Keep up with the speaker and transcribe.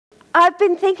I've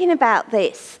been thinking about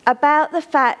this, about the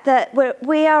fact that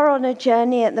we are on a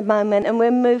journey at the moment and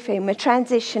we're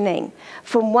transitioning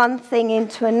from one thing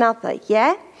into another,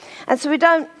 yeah? And so we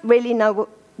don't really know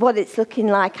what it's looking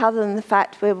like other than the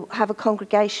fact we'll have a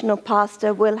congregational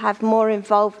pastor, we'll have more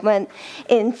involvement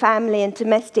in family and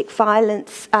domestic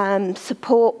violence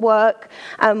support work,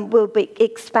 we'll be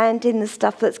expanding the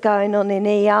stuff that's going on in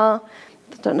ER. I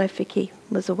don't know if Vicky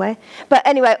was aware. But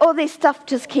anyway, all this stuff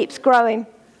just keeps growing.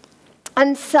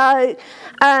 And so,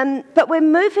 but we're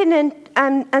moving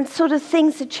and sort of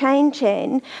things are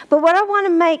changing. But what I want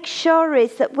to make sure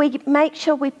is that we make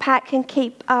sure we pack and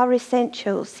keep our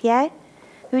essentials, yeah?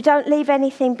 We don't leave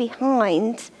anything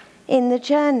behind in the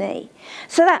journey.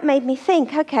 So that made me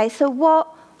think, okay, so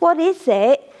what is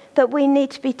it that we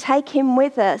need to be taking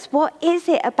with us? What is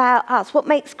it about us? What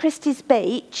makes Christie's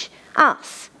Beach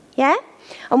us, yeah?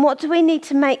 And what do we need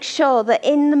to make sure that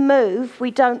in the move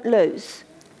we don't lose?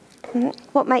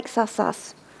 What makes us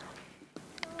us?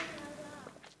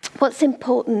 What's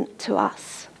important to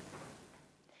us?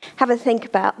 Have a think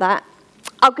about that.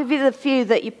 I'll give you the few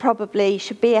that you probably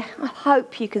should be, I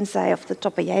hope you can say off the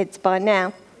top of your heads by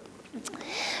now.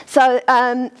 So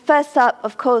first up,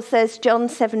 of course, there's John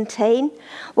 17,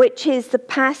 which is the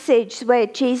passage where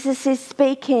Jesus is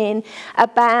speaking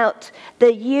about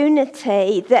the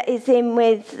unity that is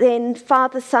within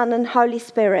Father, Son, and Holy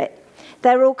Spirit.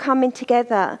 They're all coming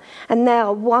together and they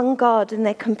are one God and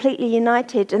they're completely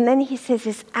united. And then he says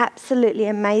this absolutely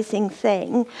amazing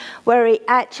thing where he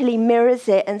actually mirrors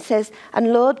it and says,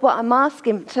 and Lord, what I'm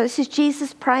asking, so this is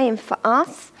Jesus praying for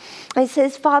us. And he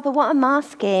says, Father, what I'm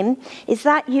asking is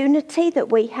that unity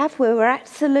that we have where we're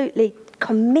absolutely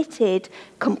committed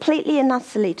completely and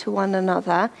utterly to one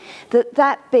another,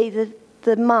 that be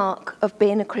the mark of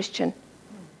being a Christian.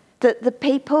 That the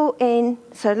people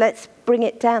so let's bring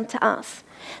it down to us.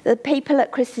 The people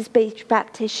at Christie's Beach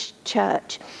Baptist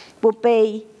Church will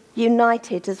be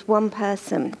united as one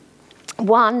person,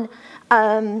 one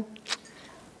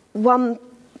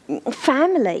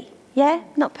family. Yeah,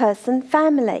 not person,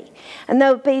 family. And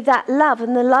there will be that love.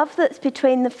 And the love that's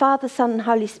between the Father, Son and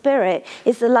Holy Spirit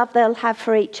is the love they'll have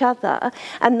for each other.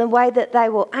 And the way that they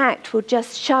will act will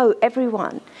just show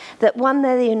everyone that one,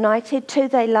 they're united, two,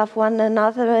 they love one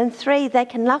another, and three, they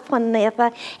can love one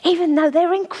another, even though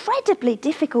they're incredibly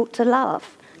difficult to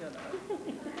love.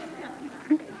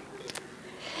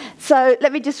 So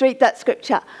let me just read that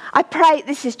scripture. I pray,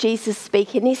 this is Jesus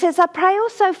speaking. He says, I pray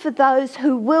also for those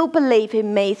who will believe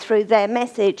in me through their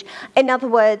message. In other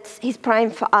words, he's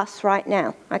praying for us right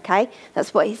now, okay?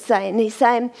 That's what he's saying. He's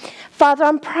saying, Father,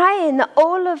 I'm praying that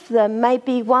all of them may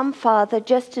be one, Father,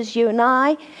 just as you and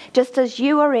I, just as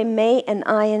you are in me and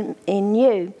I am in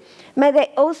you. May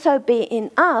they also be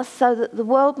in us so that the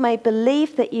world may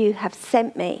believe that you have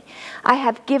sent me. I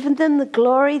have given them the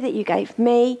glory that you gave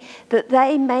me, that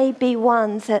they may be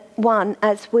one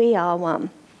as we are one.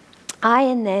 I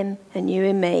in them and you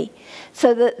in me,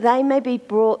 so that they may be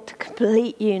brought to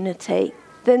complete unity.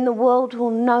 Then the world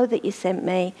will know that you sent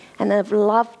me and have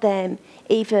loved them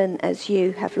even as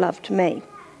you have loved me.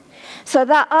 So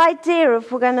that idea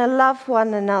of we're going to love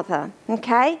one another,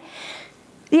 okay?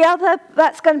 The other,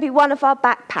 that's going to be one of our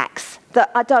backpacks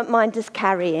that I don't mind us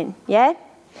carrying, yeah?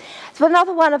 So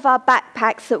another one of our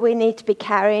backpacks that we need to be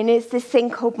carrying is this thing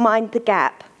called Mind the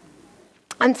Gap.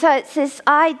 And so it's this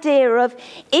idea of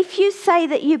if you say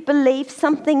that you believe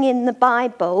something in the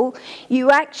Bible,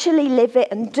 you actually live it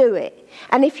and do it.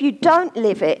 And if you don't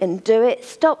live it and do it,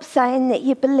 stop saying that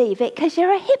you believe it because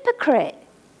you're a hypocrite,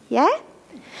 yeah?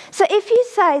 So if you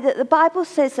say that the Bible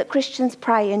says that Christians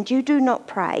pray and you do not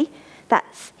pray,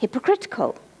 that's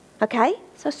hypocritical, okay?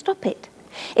 So stop it.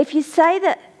 If you say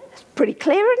that, it's pretty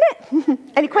clear, isn't it?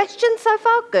 Any questions so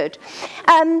far? Good.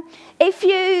 If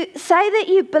you say that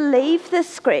you believe the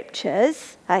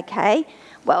scriptures, okay,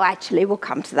 well, actually, we'll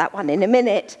come to that one in a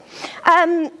minute.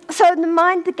 So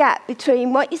mind the gap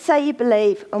between what you say you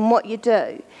believe and what you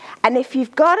do. And if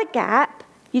you've got a gap,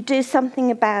 you do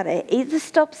something about it. Either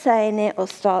stop saying it or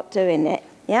start doing it,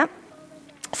 yeah?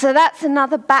 So that's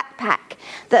another backpack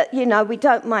that, we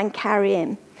don't mind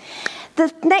carrying.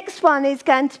 The next one is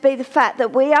going to be the fact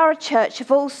that we are a church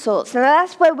of all sorts. And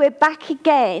that's where we're back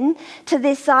again to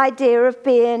this idea of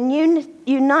being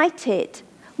united.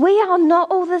 We are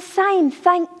not all the same,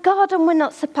 thank God, and we're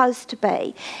not supposed to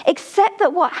be. Except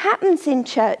that what happens in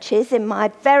churches, in my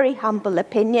very humble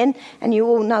opinion, and you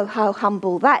all know how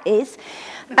humble that is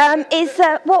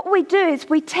that what we do is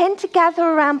we tend to gather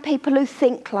around people who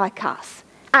think like us,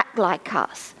 act like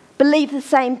us, believe the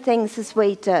same things as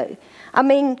we do. I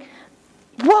mean,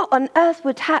 what on earth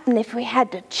would happen if we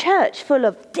had a church full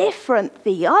of different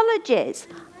theologies?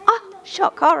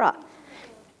 shock horror.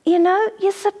 You know,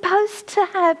 you're supposed to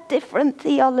have different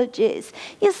theologies.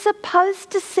 You're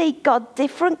supposed to see God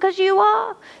different because you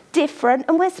are different,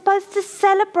 and we're supposed to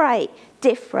celebrate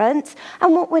difference.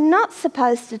 And what we're not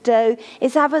supposed to do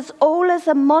is have us all as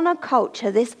a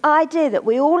monoculture, this idea that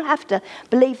we all have to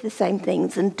believe the same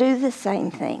things and do the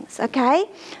same things, okay?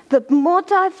 The more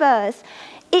diverse,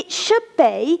 it should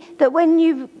be that when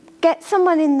you get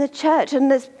someone in the church and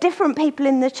there's different people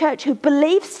in the church who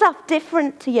believe stuff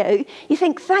different to you, you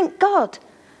think, thank God.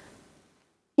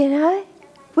 You know,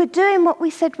 we're doing what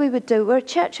we said we would do. We're a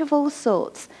church of all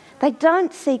sorts. They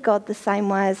don't see God the same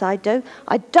way as I do.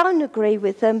 I don't agree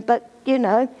with them, but, you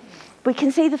know, we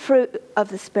can see the fruit of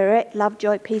the Spirit, love,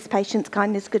 joy, peace, patience,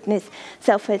 kindness, goodness,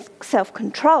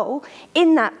 self-control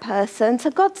in that person. So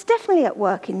God's definitely at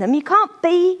work in them. You can't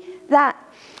be that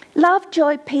love,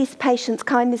 joy, peace, patience,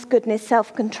 kindness, goodness,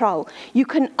 self-control. You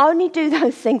can only do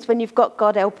those things when you've got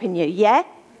God helping you, yeah?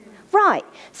 Right.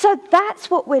 So that's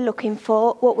what we're looking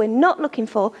for, what we're not looking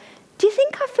for. Do you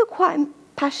think I feel quite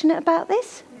passionate about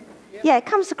this? Yeah, it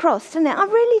comes across, doesn't it? I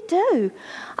really do.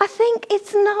 I think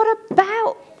it's not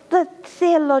about the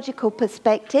theological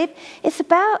perspective. It's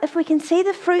about if we can see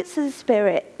the fruits of the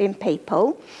Spirit in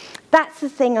people. That's the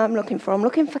thing I'm looking for. I'm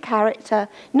looking for character,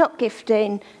 not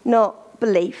gifting, not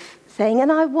belief thing,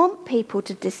 and I want people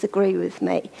to disagree with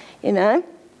me, you know.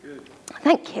 Good.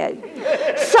 Thank you.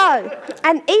 So,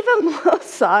 and even more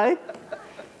so,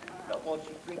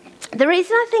 the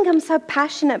reason I think I'm so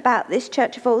passionate about this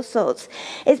church of all sorts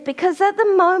is because at the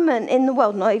moment in the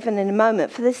world, not even in a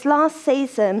moment, for this last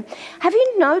season, have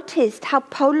you noticed how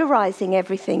polarising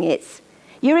everything is?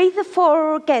 You're either for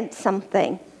or against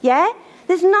something, yeah?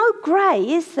 There's no grey,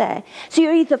 is there? So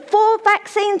you're either for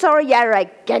vaccines or you're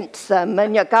against them,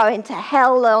 and you're going to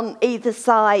hell on either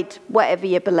side, whatever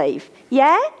you believe.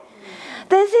 Yeah?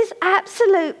 There's this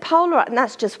absolute polar, and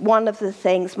that's just one of the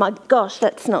things. My gosh,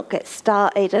 let's not get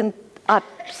started. And I've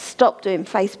stopped doing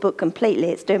Facebook completely.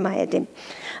 It's doing my head in.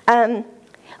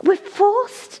 We're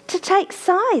forced to take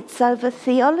sides over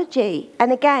theology.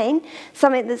 And again,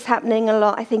 something that's happening a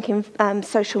lot, I think, in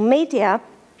social media.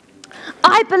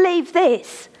 I believe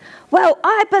this. Well,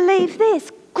 I believe this.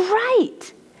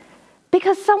 Great.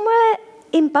 Because somewhere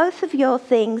in both of your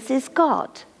things is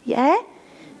God, yeah?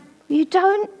 You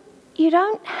don't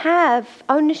have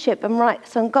ownership and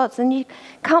rights on God's, and you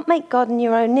can't make God in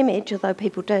your own image, although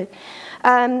people do.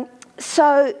 And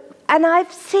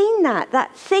I've seen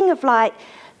that thing of like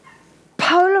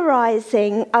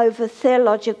polarising over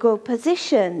theological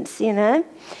positions, you know?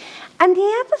 And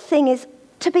the other thing is,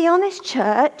 to be honest,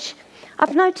 church,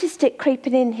 I've noticed it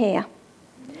creeping in here.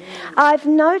 I've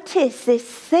noticed this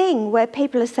thing where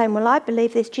people are saying, well, I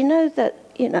believe this. Do you know that,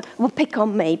 you know, well, pick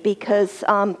on me because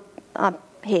I'm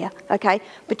here, okay?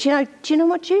 But do you know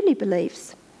what Julie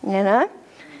believes? You know?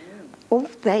 Well,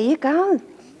 there you go.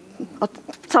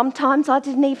 Sometimes I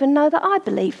didn't even know that I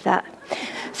believed that.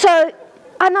 So,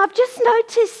 and I've just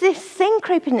noticed this thing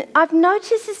creeping in. I've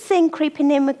noticed this thing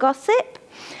creeping in with gossip,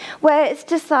 where it's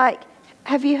just like,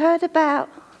 have you heard about...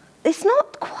 It's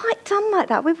not quite done like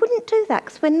that. We wouldn't do that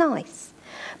because we're nice.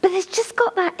 But it's just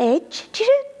got that edge. Do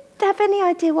you have any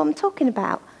idea what I'm talking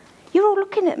about? You're all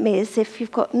looking at me as if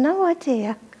you've got no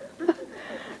idea. But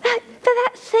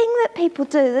that thing that people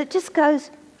do that just goes,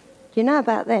 you know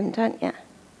about them, don't you?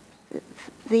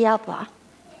 The other.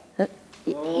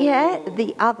 Yeah,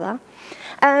 the other.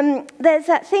 There's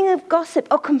that thing of gossip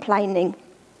or complaining.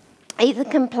 Either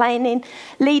complaining,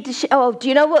 leadership, oh, do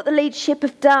you know what the leadership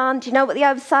have done? Do you know what the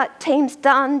oversight team's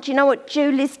done? Do you know what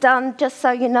Julie's done? Just so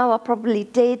you know, I probably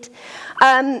did.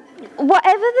 Whatever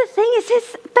the thing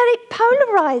is, but it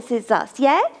polarises us,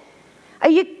 yeah? Are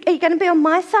you going to be on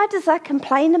my side as I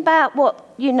complain about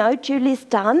what, you know, Julie's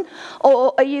done?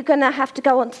 Or are you going to have to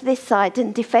go onto this side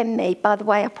and defend me? By the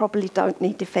way, I probably don't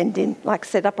need defending. Like I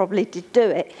said, I probably did do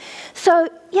it. So,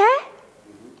 yeah?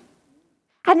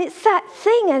 And it's that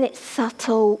thing, and it's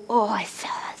subtle. Oh, it's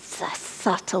a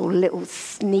subtle little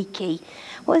sneaky.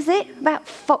 What is it? About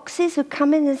foxes who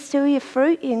come in and steal your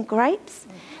fruit and grapes?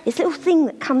 This little thing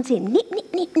that comes in, nip,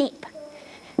 nip, nip, nip.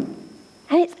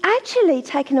 And it's actually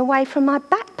taken away from my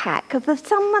backpack of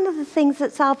one of the things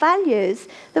that's our values,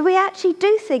 that we actually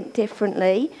do think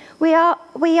differently. We are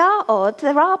odd.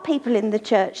 There are people in the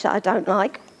church that I don't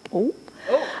like. You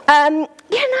know...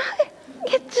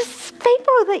 It's just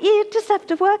people that you just have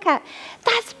to work at.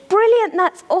 That's brilliant.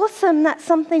 That's awesome. That's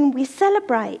something we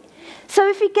celebrate. So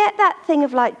if you get that thing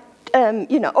of like,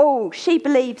 you know, oh, she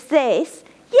believes this,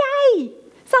 yay!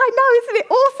 So I know, isn't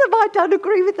it awesome? I don't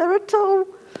agree with her at all.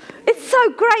 It's so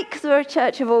great because we're a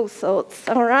church of all sorts,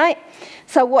 all right?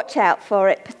 So watch out for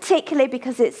it, particularly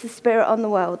because it's the Spirit on the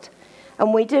world.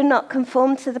 And we do not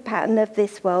conform to the pattern of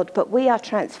this world, but we are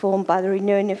transformed by the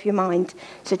renewing of your mind.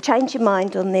 So change your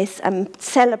mind on this and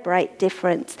celebrate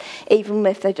difference, even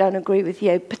if they don't agree with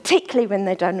you, particularly when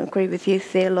they don't agree with you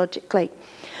theologically.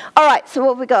 All right, so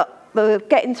what have we got? We're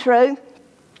getting through.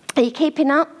 Are you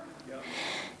keeping up?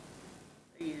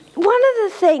 One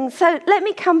of the things, so let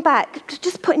me come back to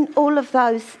just putting all of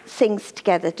those things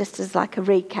together, just as like a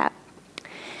recap.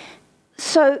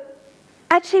 So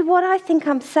actually what I think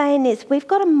I'm saying is we've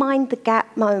got a mind the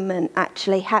gap moment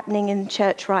actually happening in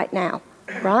church right now,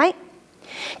 right?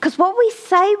 Because what we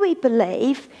say we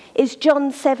believe is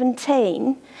John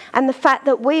 17 and the fact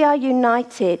that we are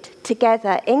united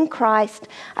together in Christ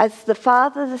as the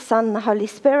Father, the Son, the Holy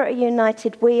Spirit are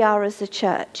united, we are as a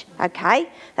church, okay?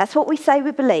 That's what we say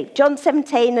we believe. John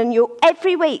 17, and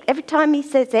every week, every time he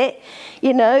says it,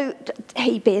 you know,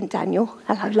 he being Daniel,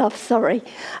 hello love, sorry.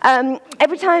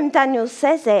 Every time Daniel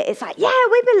says it, it's like, yeah,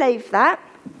 we believe that.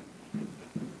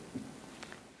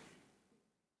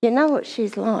 You know what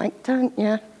she's like, don't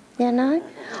you? You know?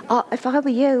 If I were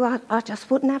you, I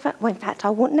just wouldn't have her. Well, in fact, I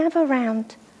wouldn't have her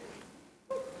around.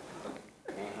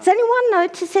 Is anyone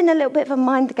noticing a little bit of a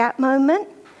mind the gap moment?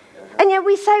 And yet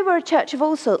we say we're a church of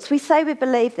all sorts. We say we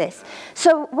believe this.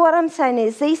 So what I'm saying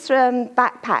is these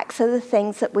backpacks are the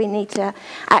things that we need to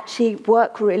actually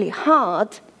work really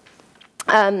hard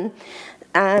to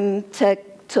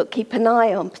keep an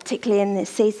eye on, particularly in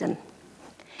this season.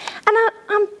 And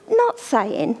I'm not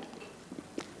saying,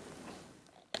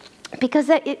 because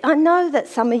I know that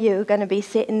some of you are going to be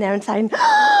sitting there and saying,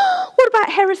 what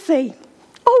about heresy?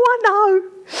 Oh, I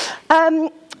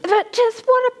know. But just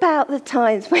what about the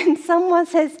times when someone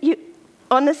says,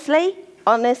 honestly,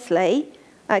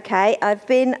 okay, I've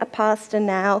been a pastor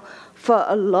now for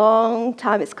a long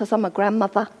time. It's because I'm a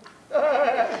grandmother.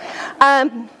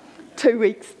 2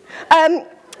 weeks.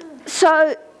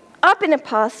 So I've been a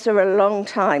pastor a long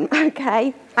time,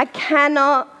 okay?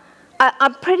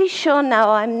 I'm pretty sure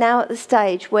now I'm now at the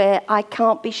stage where I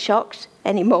can't be shocked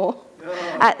anymore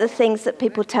at the things that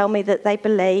people tell me that they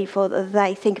believe or that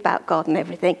they think about God and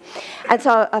everything. And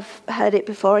so I've heard it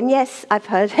before. And yes, I've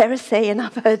heard heresy and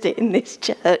I've heard it in this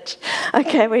church,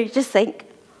 okay, where you just think,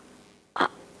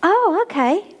 oh,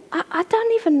 okay. I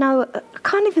don't even know, I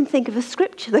can't even think of a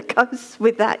scripture that goes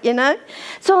with that, you know?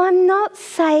 So I'm not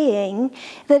saying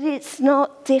that it's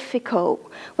not difficult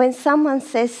when someone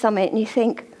says something and you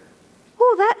think,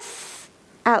 oh, that's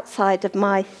outside of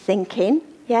my thinking,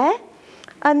 yeah?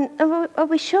 And are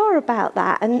we sure about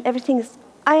that? And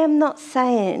I am not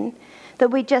saying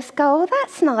that we just go, oh,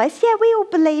 that's nice. Yeah, we all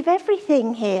believe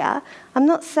everything here. I'm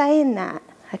not saying that,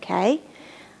 okay?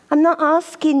 I'm not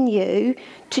asking you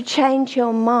to change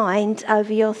your mind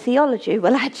over your theology.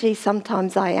 Well, actually,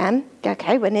 sometimes I am,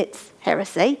 okay, when it's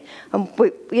heresy. And,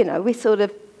 we sort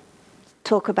of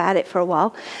talk about it for a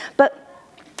while. But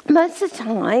most of the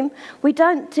time, we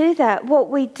don't do that. What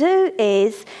we do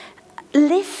is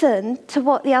listen to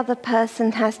what the other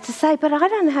person has to say, but I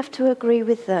don't have to agree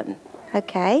with them,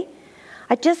 okay?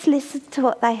 I just listen to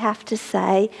what they have to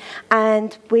say,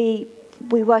 and we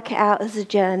work it out as a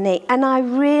journey. And I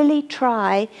really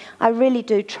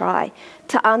do try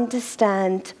to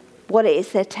understand what it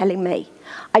is they're telling me.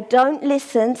 I don't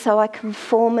listen so I can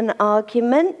form an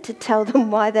argument to tell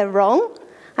them why they're wrong,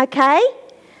 okay?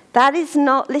 That is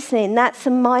not listening. That's a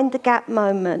mind the gap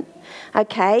moment,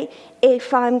 okay?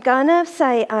 If I'm going to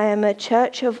say I am a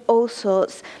church of all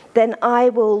sorts, then I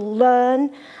will learn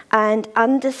and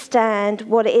understand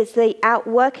what it is. The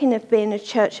outworking of being a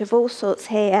church of all sorts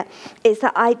here is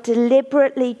that I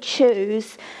deliberately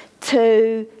choose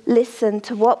to listen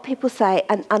to what people say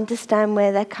and understand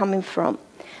where they're coming from.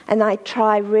 And I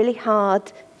try really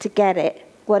hard to get it,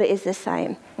 what it is they're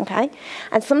saying, okay?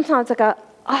 And sometimes I go, oh,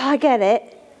 I get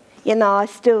it. You know, I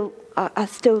still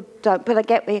don't, but I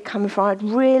get where you're coming from. I'd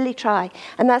really try.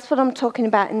 And that's what I'm talking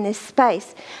about in this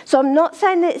space. So I'm not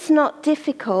saying that it's not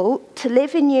difficult to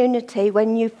live in unity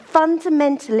when you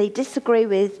fundamentally disagree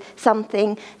with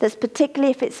something that's particularly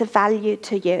if it's a value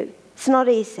to you. It's not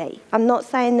easy. I'm not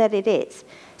saying that it is.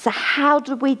 So how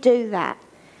do we do that?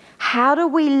 How do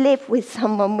we live with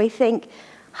someone we think,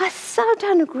 I so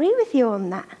don't agree with you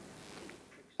on that?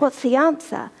 What's the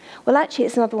answer? Well, actually,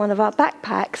 it's another one of our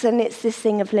backpacks, and it's this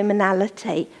thing of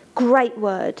liminality. Great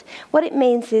word. What it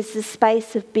means is the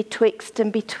space of betwixt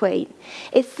and between.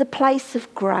 It's the place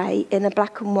of grey in a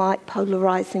black and white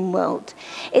polarising world.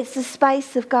 It's the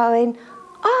space of going,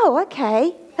 oh,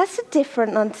 okay, that's a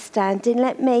different understanding.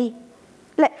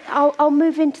 I'll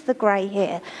move into the grey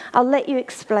here. I'll let you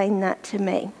explain that to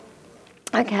me.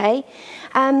 Okay.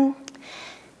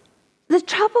 The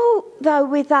trouble, though,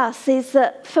 with us is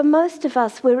that for most of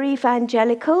us, we're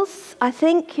evangelicals. I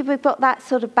think we've got that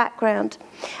sort of background.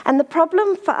 And the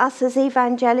problem for us as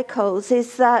evangelicals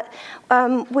is that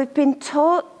we've been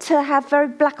taught to have very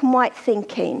black and white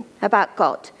thinking about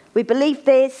God. We believe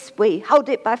this, we hold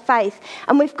it by faith,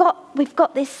 and we've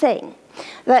got this thing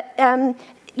that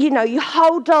you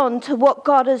hold on to what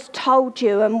God has told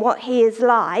you and what he is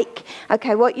like,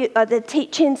 okay, what are the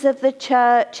teachings of the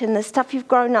church and the stuff you've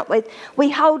grown up with, we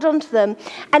hold on to them.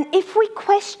 And if we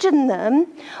question them,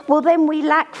 well, then we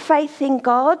lack faith in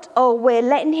God, or we're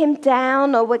letting him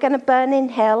down, or we're going to burn in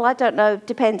hell. I don't know,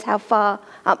 depends how far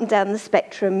up and down the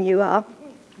spectrum you are.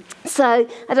 So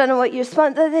I don't know what you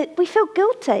respond to. We feel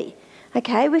guilty,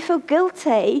 okay? We feel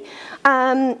guilty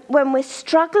when we're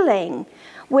struggling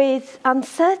with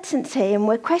uncertainty and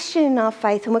we're questioning our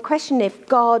faith and we're questioning if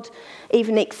God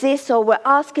even exists, or we're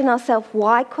asking ourselves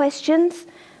why questions.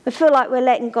 We feel like we're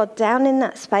letting God down in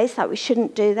that space, like we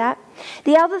shouldn't do that.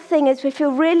 The other thing is we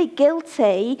feel really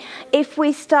guilty if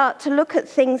we start to look at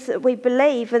things that we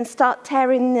believe and start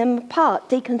tearing them apart,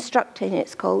 deconstructing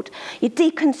it's called. You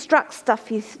deconstruct stuff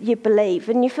you believe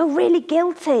and you feel really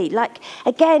guilty. Like,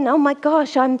 again, oh my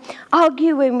gosh, I'm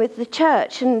arguing with the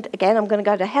church and again, I'm going to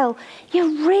go to hell. You're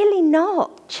really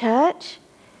not, church.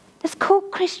 It's called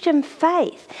Christian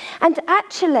faith. And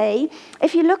actually,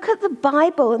 if you look at the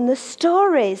Bible and the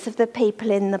stories of the people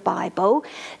in the Bible,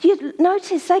 you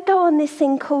notice they go on this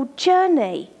thing called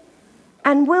journey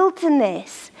and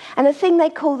wilderness and a thing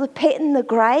they call the pit and the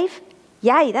grave.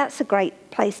 Yay, that's a great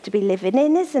place to be living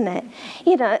in, isn't it?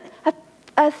 You know,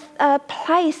 a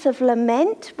place of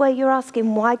lament where you're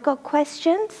asking why God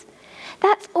questions.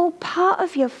 That's all part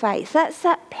of your faith. That's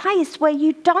that place where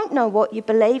you don't know what you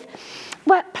believe.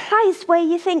 That place where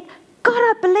you think, God,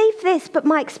 I believe this, but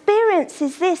my experience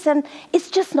is this, and it's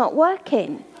just not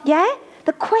working. Yeah?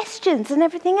 The questions and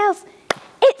everything else.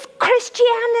 It's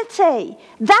Christianity.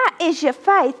 That is your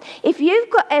faith. If you've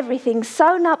got everything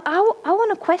sewn up, I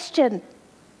want to question.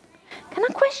 Can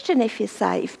I question if you're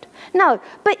saved? No.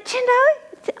 But,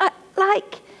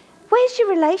 where's your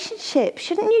relationship?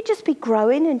 Shouldn't you just be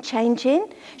growing and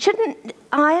changing? Shouldn't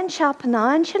iron sharpen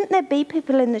iron? Shouldn't there be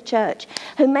people in the church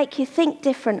who make you think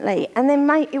differently and then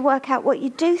make you work out what you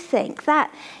do think?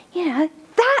 That's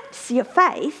your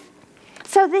faith.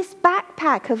 So this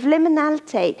backpack of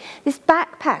liminality, this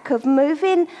backpack of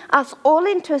moving us all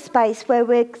into a space where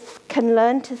we can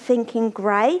learn to think in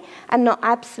grey and not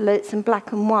absolutes and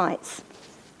black and whites.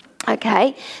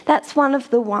 Okay, that's one of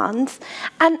the ones.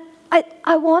 And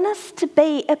I want us to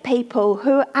be a people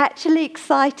who are actually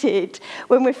excited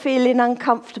when we're feeling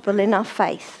uncomfortable in our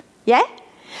faith. Yeah?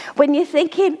 When you're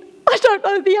thinking, I don't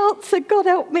know the answer, God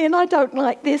help me, and I don't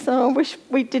like this, and I wish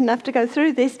we didn't have to go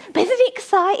through this. But isn't it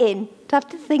exciting to have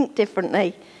to think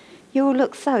differently? You all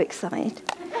look so excited.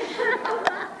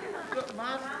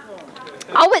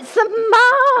 Oh, it's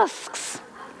the masks.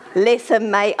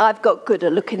 Listen, mate, I've got good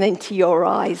at looking into your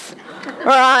eyes.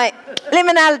 Right,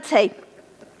 liminality.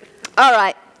 All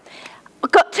right,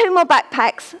 I've got 2 more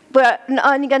backpacks, but I'm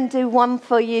only going to do one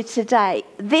for you today.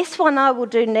 This one I will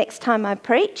do next time I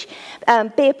preach.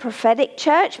 Be a prophetic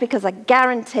church, because I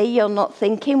guarantee you're not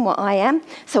thinking what I am.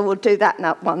 So we'll do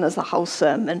that one as a whole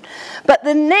sermon. But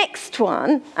the next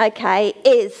one, okay,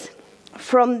 is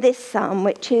from this psalm,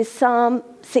 which is Psalm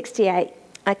 68.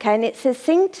 Okay, and it says,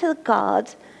 sing to God,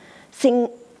 sing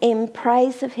in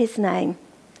praise of his name.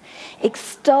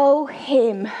 Extol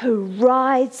him who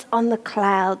rides on the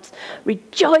clouds.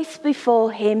 Rejoice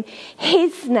before him.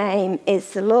 His name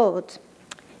is the Lord.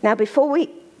 Now, before we,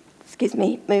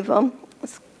 move on.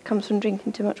 This comes from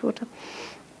drinking too much water.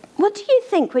 What do you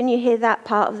think when you hear that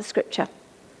part of the scripture?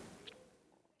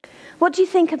 What do you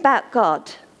think about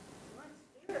God?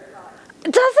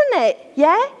 Doesn't it?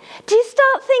 Yeah? Do you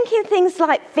start thinking things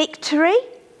like victory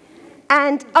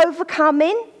and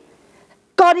overcoming?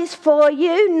 God is for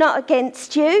you, not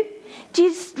against you. Do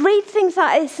you read things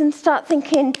like this and start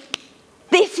thinking,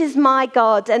 this is my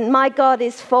God and my God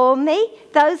is for me?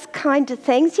 Those kind of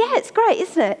things. Yeah, it's great,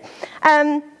 isn't it?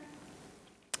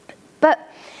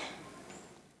 But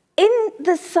in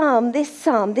the psalm,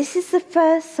 this is the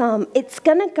first psalm. It's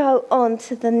going to go on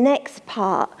to the next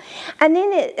part. And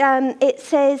in it, it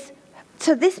says,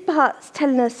 so this part's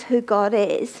telling us who God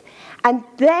is. And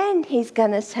then he's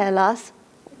going to tell us,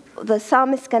 the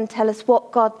psalmist is going to tell us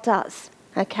what God does,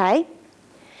 okay?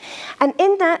 And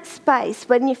in that space,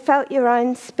 when you felt your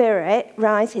own spirit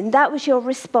rising, that was your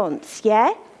response,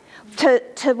 yeah?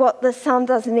 To what the psalm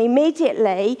does. And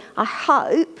immediately, I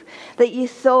hope, that you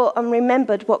thought and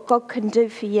remembered what God can do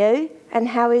for you and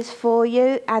how He's for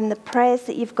you, and the prayers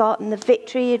that you've got and the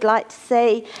victory you'd like to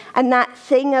see, and that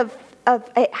thing of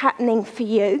it happening for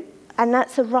you, and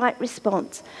that's a right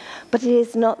response. But it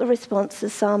is not the response the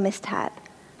psalmist had.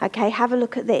 Okay, have a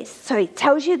look at this. So he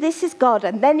tells you this is God,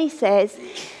 and then he says,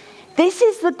 this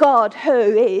is the God who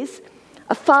is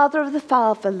a father of the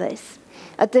fatherless,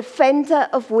 a defender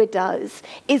of widows,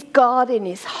 is God in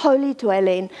his holy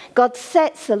dwelling. God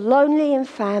sets the lonely in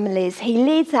families. He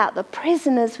leads out the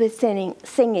prisoners with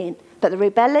singing, but the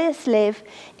rebellious live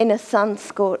in a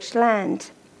sun-scorched land.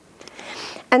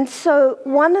 And so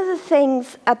one of the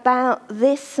things about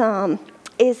this psalm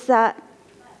is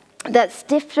that's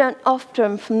different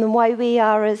often from the way we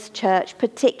are as church,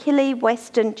 particularly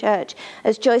Western church.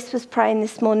 As Joyce was praying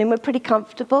this morning, we're pretty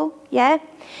comfortable, yeah?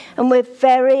 And we're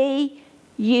very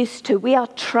used to, we are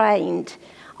trained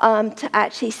to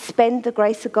actually spend the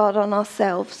grace of God on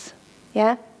ourselves,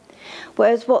 yeah?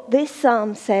 Whereas what this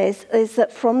psalm says is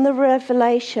that from the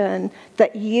revelation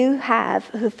that you have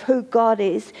of who God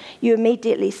is, you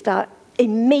immediately start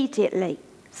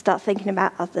thinking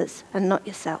about others and not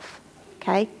yourself,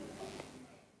 okay?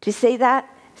 Do you see that?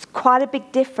 It's quite a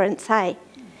big difference, hey?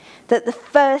 That the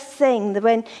first thing,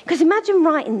 because imagine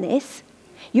writing this,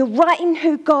 you're writing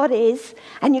who God is,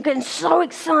 and you're getting so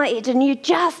excited, and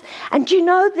you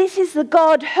know this is the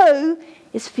God who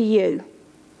is for you.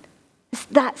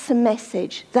 That's a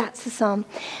message. That's a psalm.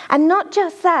 And not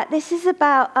just that, this is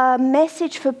about a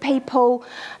message for people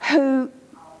who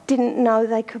didn't know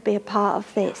they could be a part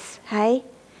of this, hey?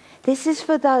 This is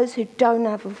for those who don't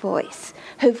have a voice,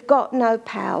 who've got no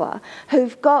power,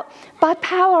 by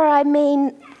power I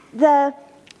mean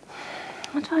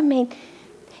what do I mean?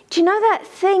 Do you know that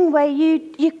thing where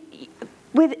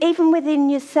even within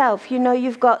yourself, you know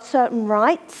you've got certain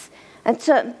rights and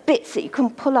certain bits that you can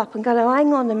pull up and go, oh,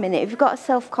 hang on a minute, you've got a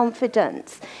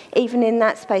self-confidence, even in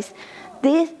that space.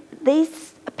 These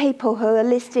people who are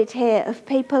listed here are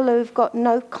people who've got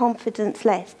no confidence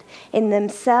left in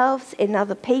themselves, in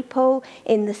other people,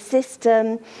 in the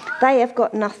system. They have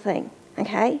got nothing,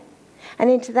 okay? And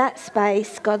into that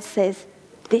space, God says,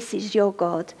 this is your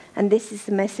God, and this is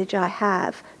the message I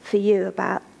have for you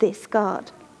about this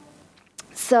God.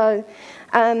 So,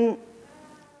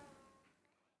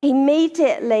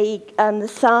 immediately, the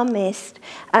psalmist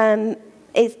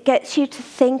gets you to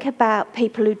think about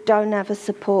people who don't have a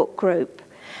support group,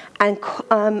 and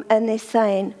they're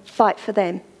saying, fight for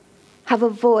them. Have a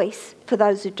voice for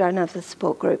those who don't have the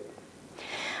support group.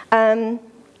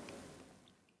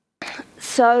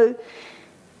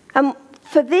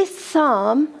 For this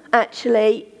psalm,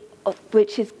 actually,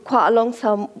 which is quite a long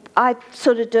psalm, I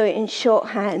sort of do it in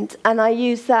shorthand, and I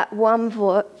use that one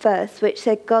verse which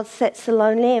said, God sets the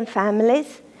lonely in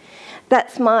families.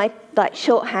 That's my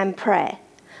shorthand prayer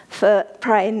for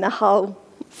praying the whole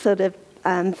sort of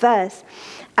verse.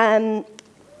 So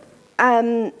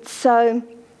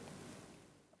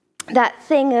that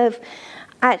thing of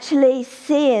actually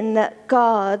seeing that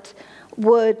God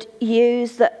would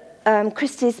use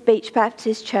Christie's Beach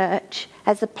Baptist Church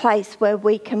as a place where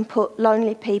we can put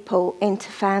lonely people into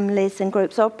families and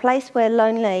groups, or a place where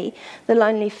the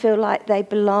lonely feel like they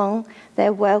belong,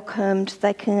 they're welcomed,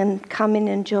 they can come in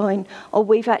and join, or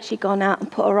we've actually gone out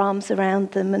and put our arms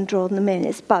around them and drawn them in.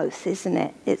 It's both, isn't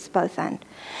it? It's both and.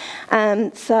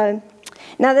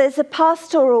 Now there's a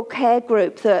pastoral care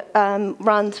group that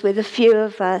runs with a few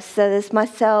of us. So there's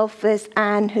myself, there's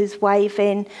Anne who's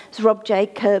waving, there's Rob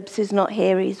Jacobs who's not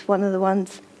here, he's one of the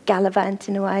ones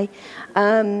gallivanting away.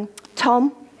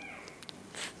 Tom,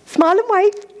 smile and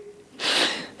wave.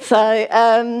 So,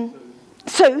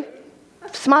 Sue,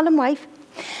 smile and wave.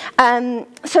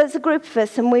 So it's a group of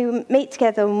us, and we meet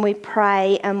together and we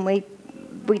pray and we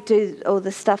do all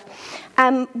this stuff.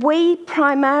 We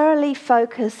primarily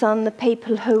focus on the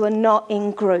people who are not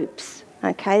in groups.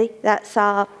 Okay, that's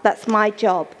my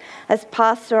job. As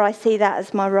pastor, I see that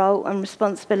as my role and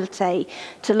responsibility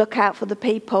to look out for the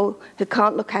people who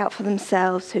can't look out for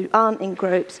themselves, who aren't in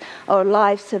groups, or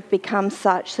lives have become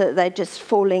such that they're just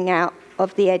falling out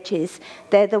of the edges.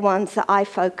 They're the ones that I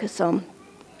focus on.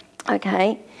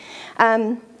 Okay,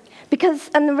 and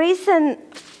the reason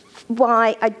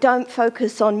why I don't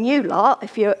focus on you lot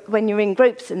when you're in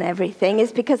groups and everything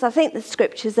is because I think the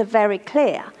scriptures are very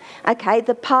clear. Okay,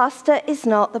 the pastor is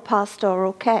not the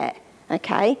pastoral care.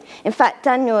 Okay, in fact,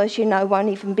 Daniel, as you know, won't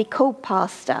even be called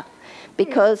pastor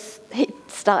because he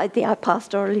started the I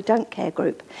pastorally don't care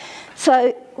group.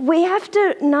 So we have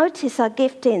to notice our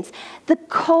giftings. The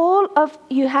call of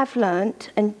you have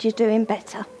learnt and you're doing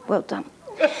better. Well done.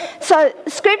 So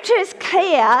scripture is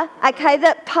clear. Okay,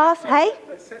 that hey.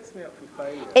 It sets me up for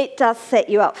failure. It does set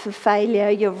you up for failure,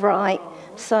 you're right.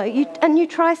 So you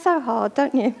try so hard,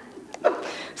 don't you?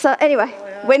 So anyway,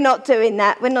 we're not doing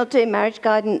that. We're not doing marriage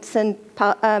guidance and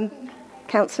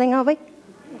counselling, are we?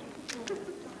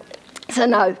 So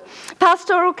no.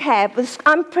 Pastoral care,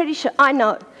 I'm pretty sure, I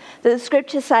know that the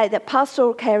scriptures say that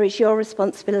pastoral care is your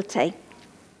responsibility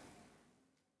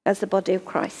as the body of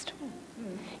Christ.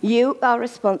 You are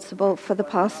responsible for the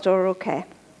pastoral care.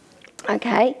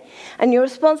 Okay? And you're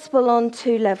responsible on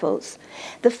 2 levels.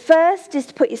 The first is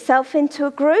to put yourself into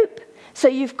a group. So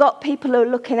you've got people who are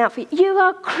looking out for you. You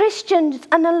are Christians,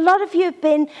 and a lot of you have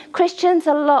been Christians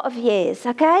a lot of years,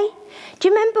 okay? Do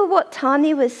you remember what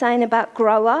Tani was saying about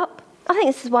grow up? I think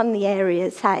this is one of the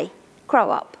areas, hey, grow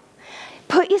up.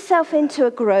 Put yourself into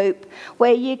a group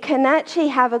where you can actually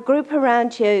have a group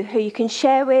around you who you can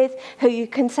share with, who you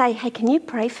can say, hey, can you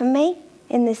pray for me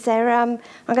in this area? I'm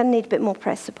going to need a bit more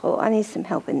prayer support. I need some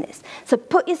help in this. So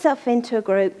put yourself into a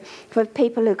group with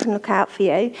people who can look out for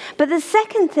you. But the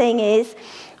second thing is,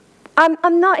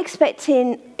 I'm not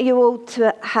expecting you all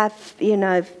to have,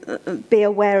 be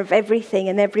aware of everything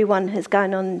and everyone who's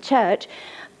going on in church.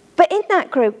 But in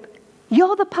that group,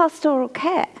 you're the pastoral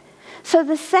care. So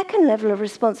the second level of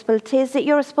responsibility is that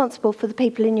you're responsible for the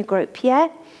people in your group, yeah?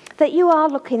 That you are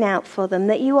looking out for them,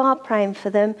 that you are praying for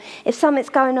them. If something's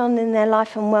going on in their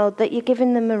life and world, that you're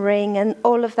giving them a ring and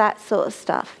all of that sort of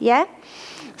stuff, yeah?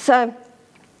 So,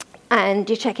 and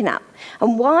you're checking up.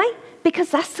 And why? Because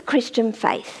that's the Christian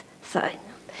faith. So,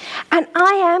 and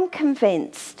I am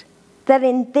convinced that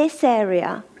in this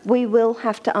area, we will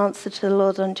have to answer to the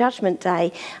Lord on Judgment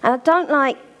Day. And I don't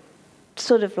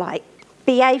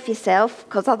behave yourself,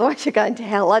 because otherwise you're going to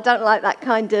hell. I don't like that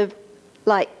kind of,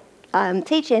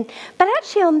 teaching. But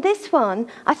actually on this one,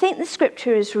 I think the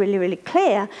scripture is really, really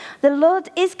clear. The Lord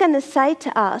is going to say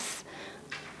to us,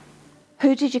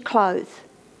 who did you clothe?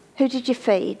 Who did you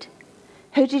feed?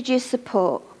 Who did you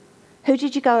support? Who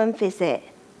did you go and visit?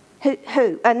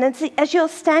 Who? And as you're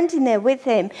standing there with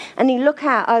him and you look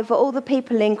out over all the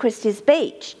people in Christie's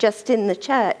Beach, just in the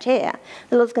church here,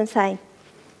 the Lord's going to say,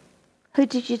 who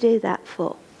did you do that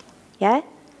for? Yeah?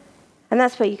 And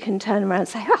that's where you can turn around and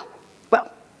say, oh,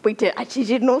 well, we actually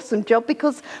did an awesome job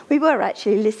because we were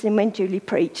actually listening when Julie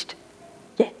preached.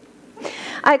 Yeah.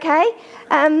 Okay.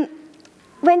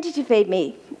 When did you feed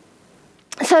me?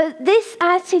 So this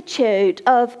attitude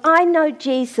of, I know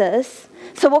Jesus,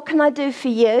 so what can I do for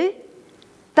you?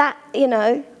 That,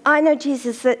 I know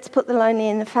Jesus, let's put the lonely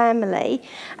in the family,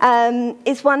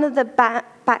 is one of the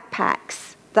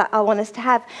backpacks that I want us to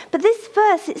have. But this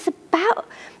verse, it's about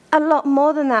a lot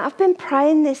more than that. I've been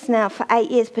praying this now for 8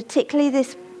 years, particularly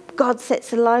this God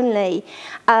sets the lonely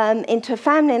into a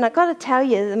family. And I've got to tell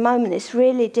you, at the moment, it's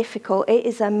really difficult. It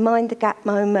is a mind the gap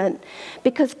moment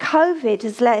because COVID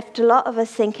has left a lot of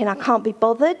us thinking, I can't be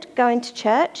bothered going to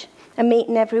church and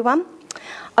meeting everyone.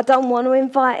 I don't want to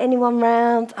invite anyone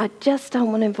round. I just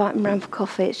don't want to invite them round for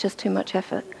coffee. It's just too much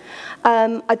effort.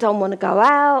 I don't want to go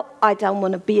out. I don't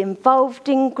want to be involved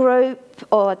in group,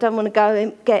 or I don't want to go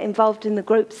and get involved in the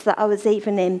groups that I was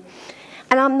even in.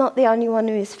 And I'm not the only one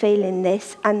who is feeling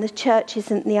this, and the church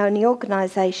isn't the only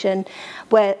organisation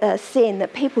where seeing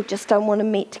that people just don't want to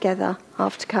meet together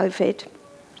after COVID.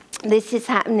 This is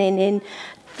happening in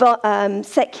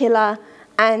secular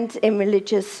and in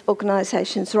religious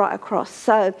organisations right across.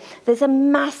 So there's a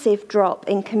massive drop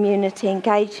in community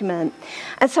engagement.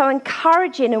 And so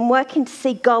encouraging and working to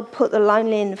see God put the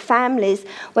lonely in families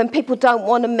when people don't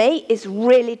want to meet is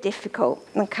really difficult,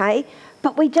 okay?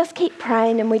 But we just keep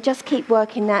praying and we just keep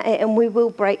working at it and we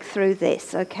will break through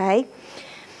this, okay?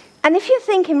 And if you're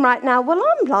thinking right now, well,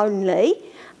 I'm lonely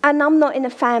and I'm not in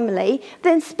a family,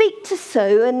 then speak to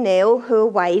Sue and Neil who are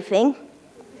waving.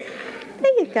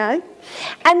 There you go.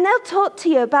 And they'll talk to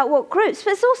you about what groups.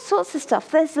 There's all sorts of stuff.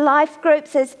 There's life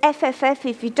groups. There's FFF.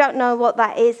 If you don't know what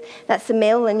that is, that's a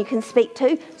meal and you can speak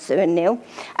to Sue and Neil.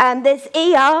 There's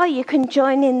ER. You can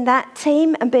join in that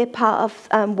team and be a part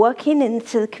of working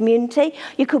into the community.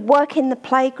 You could work in the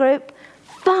play group.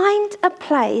 Find a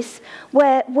place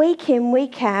where week in,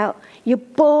 week out, you're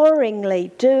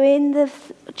boringly doing the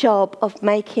job of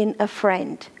making a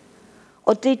friend.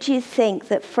 Or did you think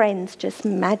that friends just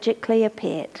magically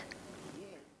appeared?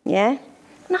 Yeah?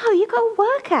 No, you've got to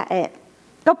work at it.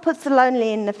 God puts the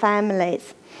lonely in the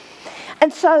families.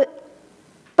 And so,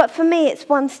 but for me, it's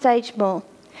one stage more.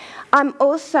 I'm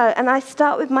also, and I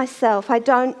start with myself, I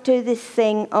don't do this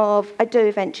thing of, I do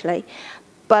eventually,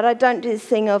 but I don't do this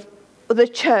thing of the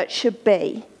church should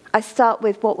be. I start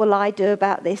with what will I do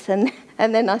about this, and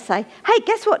then I say, hey,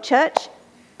 guess what, church?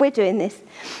 We're doing this.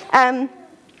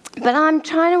 But I'm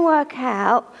trying to work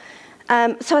out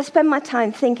So I spend my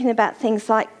time thinking about things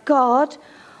like, God,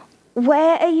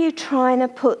 where are you trying to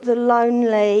put the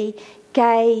lonely,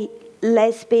 gay,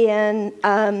 lesbian,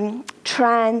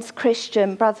 trans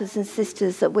Christian brothers and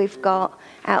sisters that we've got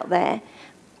out there?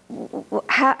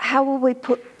 How will we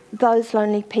put those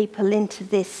lonely people into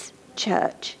this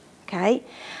church? Okay,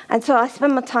 and so I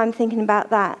spend my time thinking about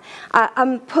that.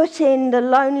 I'm putting the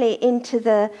lonely into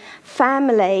the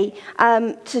family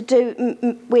to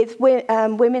do with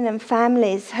women and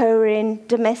families who are in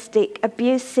domestic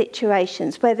abuse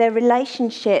situations where their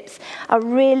relationships are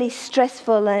really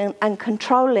stressful and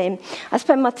controlling. I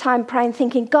spend my time praying,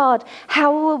 thinking, God,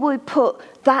 how will we put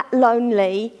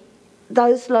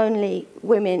those lonely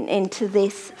women into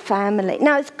this family?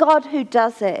 Now, it's God who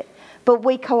does it, but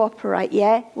we cooperate,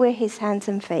 yeah? We're his hands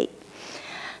and feet.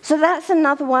 So that's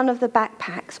another one of the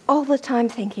backpacks. All the time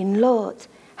thinking, Lord,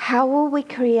 how will we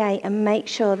create and make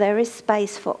sure there is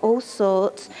space for all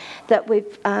sorts, that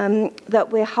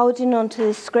we're holding on to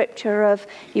the scripture of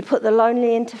you put the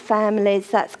lonely into families.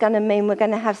 That's going to mean we're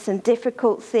going to have some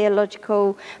difficult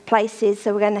theological places.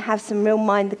 So we're going to have some real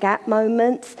mind the gap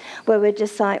moments where we're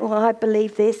just like, well, I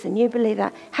believe this and you believe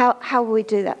that. How will we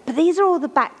do that? But these are all the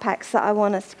backpacks that I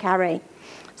want us to carry.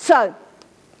 So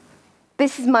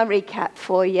this is my recap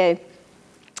for you.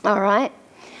 All right.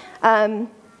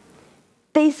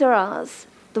 These are ours,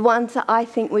 the ones that I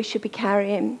think we should be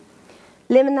carrying.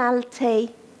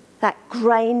 Liminality, that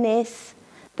greyness,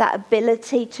 that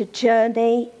ability to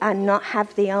journey and not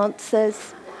have the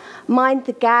answers. Mind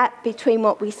the gap between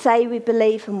what we say we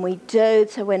believe and we do,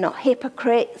 so we're not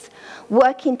hypocrites.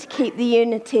 Working to keep the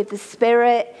unity of the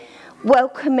Spirit.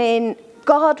 Welcoming.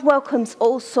 God welcomes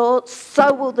all sorts,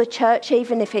 so will the church,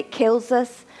 even if it kills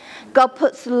us. God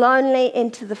puts the lonely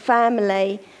into the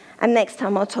family. And next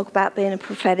time I'll talk about being a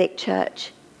prophetic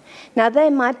church. Now,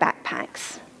 they're my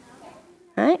backpacks.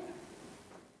 Right?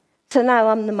 So now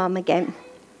I'm the mum again.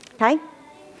 Okay?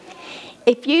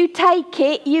 If you take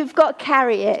it, you've got to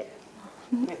carry it.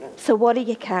 So what are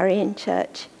you carrying,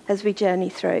 church, as we journey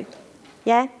through?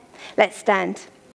 Yeah? Let's stand.